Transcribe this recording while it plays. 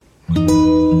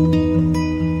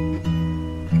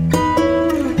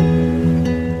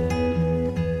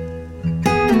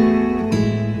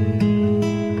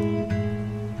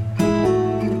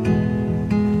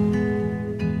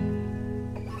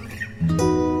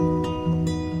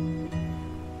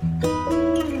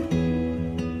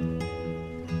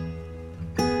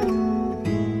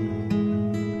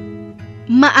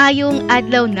Maayong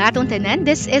adlaw natong tanan.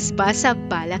 This is Basa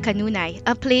Bala Kanunay,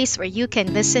 a place where you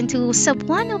can listen to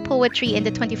Cebuano poetry in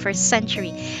the 21st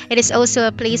century. It is also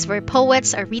a place where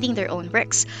poets are reading their own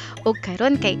works. O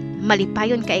karon kay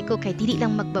malipayon kay ko kay dili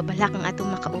lang magbabalak ang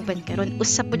atong makauban karon.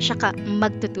 Usapod siya ka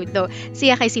magtutudlo.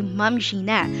 Siya kay si Ma'am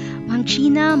Gina. Ma'am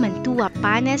Gina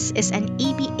Mantua-Panes is an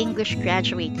AB English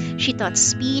graduate. She taught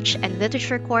speech and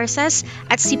literature courses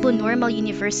at Cebu Normal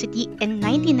University in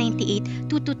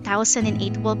 1998 to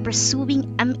 2008 while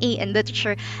pursuing MA in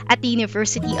Literature at the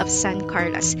University of San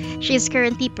Carlos. She is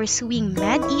currently pursuing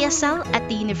Med ESL at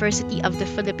the University of the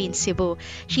Philippines, Cebu.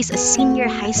 She's a senior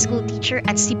high school teacher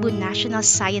at Cebu National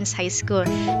Science High School.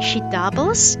 She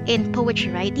dabbles in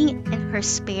poetry writing in her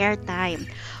spare time.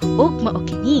 Og mao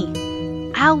kini,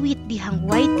 awit dihang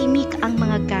Timik ang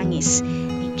mga Gangis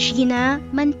ni Gina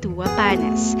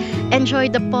Mantua-Panes. Enjoy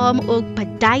the poem og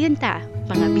padayon ta,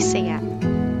 mga Bisaya.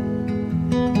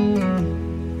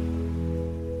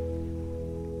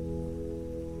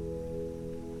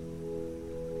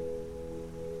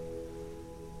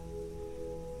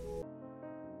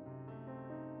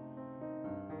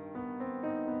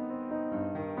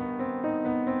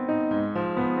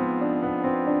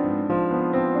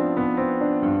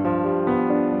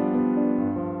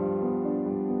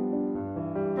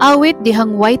 Awit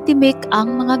dihang Timik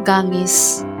ang mga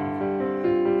Gangis.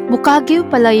 Mukagyo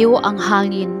palayo ang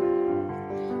hangin.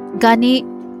 Gani,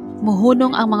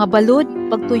 muhunong ang mga balod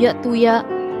pagtuya-tuya.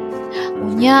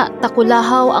 Unya,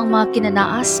 takulahaw ang mga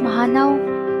kinanaas mahanaw.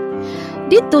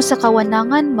 Dito sa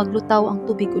kawanangan maglutaw ang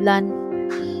tubig ulan.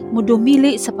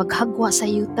 Mudumili sa paghagwa sa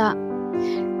yuta.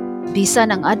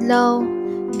 Bisan ang adlaw,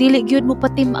 dili gyud mo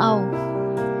patimaw.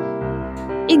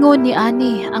 Ingon ni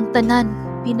ani ang tanan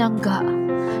pinangga.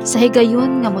 Sa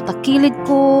higayon nga motakilid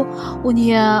ko,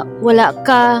 unya wala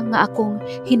ka nga akong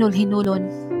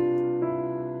hinul-hinulon.